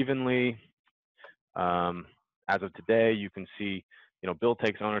more evenly. As of today, you can see, Bill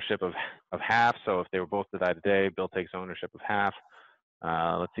takes ownership of half. So if they were both to die today, Bill takes ownership of half.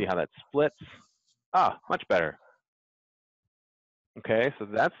 Let's see how that splits. Much better. Okay, so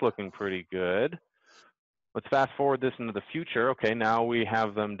that's looking pretty good. Let's fast forward this into the future. Okay, now we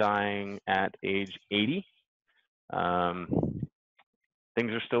have them dying at age 80.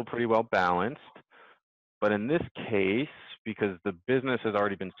 Things are still pretty well balanced. But in this case, because the business has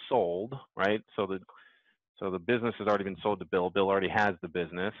already been sold, right? So the business has already been sold to Bill. Bill already has the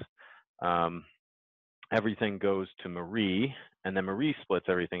business. Everything goes to Marie, and then Marie splits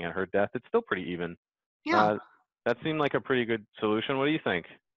everything at her death. It's still pretty even. Yeah. That seemed like a pretty good solution. What do you think?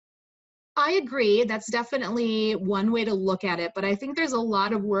 I agree. That's definitely one way to look at it, but I think there's a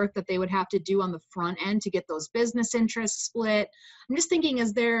lot of work that they would have to do on the front end to get those business interests split. I'm just thinking,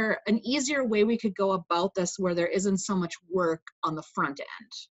 is there an easier way we could go about this where there isn't so much work on the front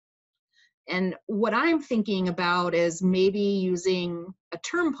end? And what I'm thinking about is maybe using a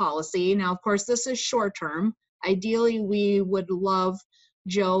term policy. Now, of course, this is short term. Ideally, we would love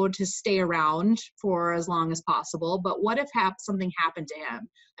Joe to stay around for as long as possible, but what if something happened to him?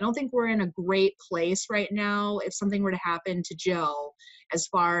 I don't think we're in a great place right now if something were to happen to Joe, as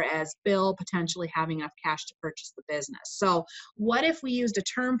far as Bill potentially having enough cash to purchase the business. So what if we used a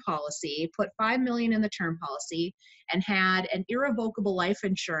term policy, put $5 million in the term policy, and had an irrevocable life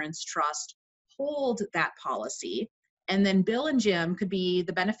insurance trust hold that policy, and then Bill and Jim could be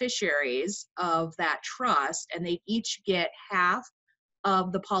the beneficiaries of that trust, and they each get half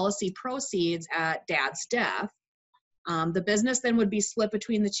of the policy proceeds at dad's death. The business then would be split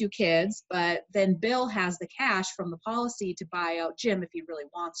between the two kids, but then Bill has the cash from the policy to buy out Jim if he really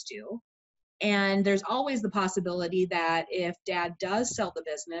wants to. And there's always the possibility that if dad does sell the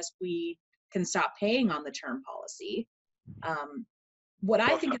business, we can stop paying on the term policy. What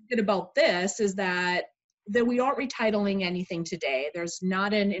I think is good about this is that we aren't retitling anything today. There's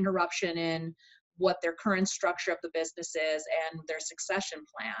not an interruption in what their current structure of the business is and their succession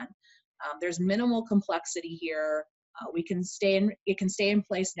plan. There's minimal complexity here. It can stay in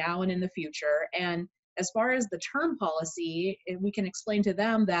place now and in the future. And as far as the term policy, we can explain to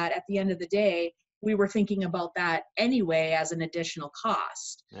them that at the end of the day, we were thinking about that anyway as an additional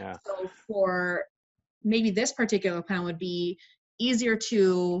cost. Yeah. So for maybe this particular plan would be easier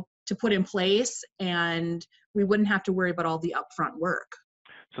to put in place, and we wouldn't have to worry about all the upfront work.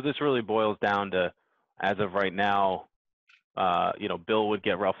 So this really boils down to, as of right now, you know, Bill would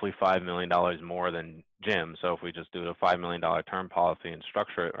get roughly $5 million more than Jim. So if we just do a $5 million term policy and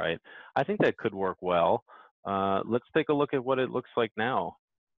structure it right, I think that could work well. Let's take a look at what it looks like now.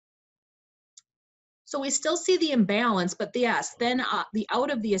 So we still see the imbalance, but yes, then the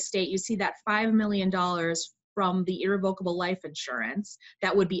out of the estate, you see that $5 million from the irrevocable life insurance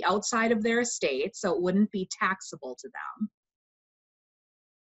that would be outside of their estate, so it wouldn't be taxable to them.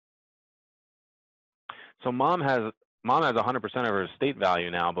 So mom has 100% of her estate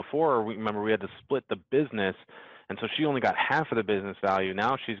value now. Before, remember, we had to split the business, and so she only got half of the business value.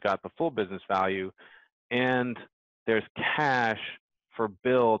 Now she's got the full business value, and there's cash for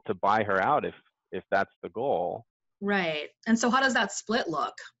Bill to buy her out if that's the goal. Right. And so how does that split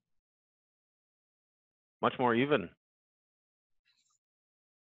look? Much more even.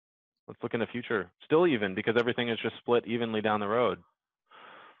 Let's look in the future. Still even, because everything is just split evenly down the road.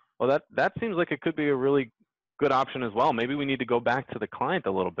 Well, that seems like it could be a really good option as well. Maybe we need to go back to the client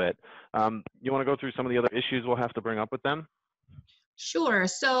a little bit. You want to go through some of the other issues we'll have to bring up with them? Sure.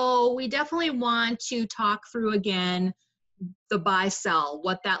 So we definitely want to talk through again the buy-sell,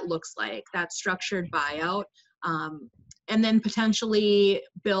 what that looks like, that structured buyout, and then potentially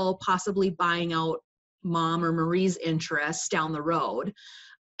Bill possibly buying out mom or Marie's interests down the road.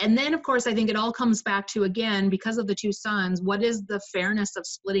 And then, of course, I think it all comes back to, again, because of the two sons, what is the fairness of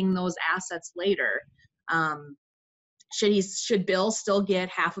splitting those assets later? Should Bill still get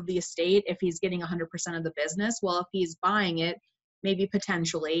half of the estate if he's getting 100% of the business? Well, if he's buying it, maybe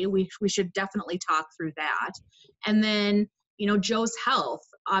potentially, we should definitely talk through that. And then, you know, Joe's health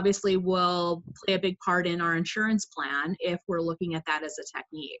obviously will play a big part in our insurance plan if we're looking at that as a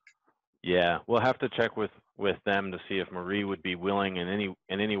technique. Yeah, we'll have to check with them to see if Marie would be willing in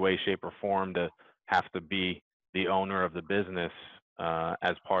any way, shape, or form to have to be the owner of the business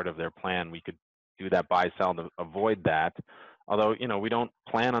as part of their plan. We could do that buy-sell to avoid that. Although, you know, we don't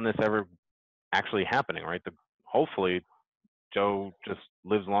plan on this ever actually happening, right? Hopefully, Joe just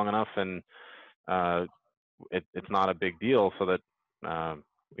lives long enough and it's not a big deal, so that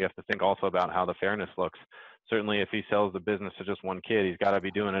we have to think also about how the fairness looks. Certainly, if he sells the business to just one kid, he's got to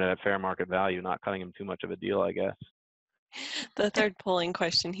be doing it at fair market value, not cutting him too much of a deal, I guess. The third polling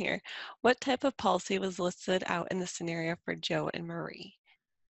question here. What type of policy was listed out in the scenario for Joe and Marie?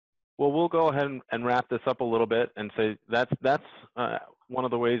 Well, we'll go ahead and wrap this up a little bit and say that's one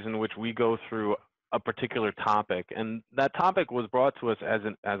of the ways in which we go through a particular topic, and that topic was brought to us as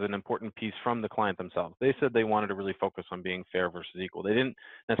an important piece from the client themselves. They said they wanted to really focus on being fair versus equal. They didn't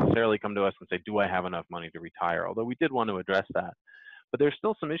necessarily come to us and say, do I have enough money to retire? Although we did want to address that. But there's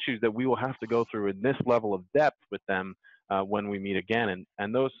still some issues that we will have to go through in this level of depth with them when we meet again.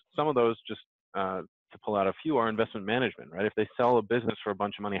 And some of those, just to pull out a few, are investment management, right? If they sell a business for a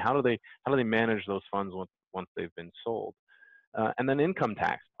bunch of money, how do they manage those funds once they've been sold? And then income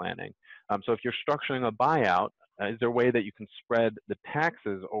tax planning. So if you're structuring a buyout, is there a way that you can spread the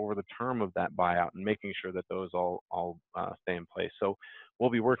taxes over the term of that buyout and making sure that those all stay in place? So we'll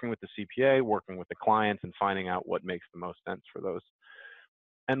be working with the CPA, working with the clients, and finding out what makes the most sense for those.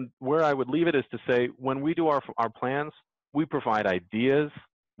 And where I would leave it is to say, when we do our plans, we provide ideas,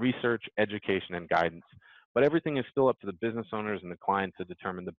 research, education, and guidance. But everything is still up to the business owners and the client to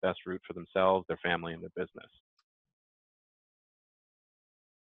determine the best route for themselves, their family, and their business.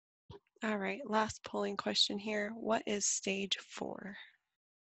 All right, last polling question here. What is stage 4?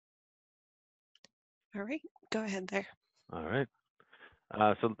 All right, go ahead there. All right.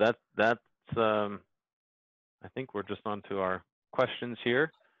 So that's I think we're just on to our questions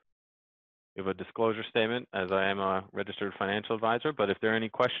here. We have a disclosure statement, as I am a registered financial advisor, but if there are any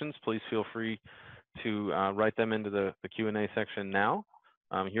questions, please feel free to write them into the Q&A section now.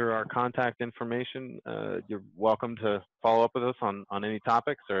 Here are our contact information. You're welcome to follow up with us on any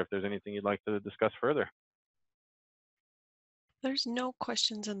topics, or if there's anything you'd like to discuss further. There's no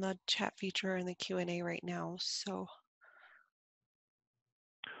questions in the chat feature in the Q&A right now, so.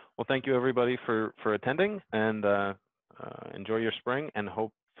 Well, thank you everybody for attending, and enjoy your spring, and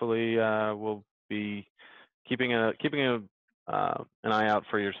hopefully we'll be keeping an eye out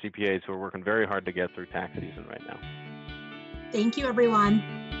for your CPAs who are working very hard to get through tax season right now. Thank you, everyone.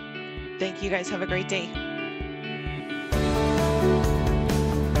 Thank you guys. Have a great day.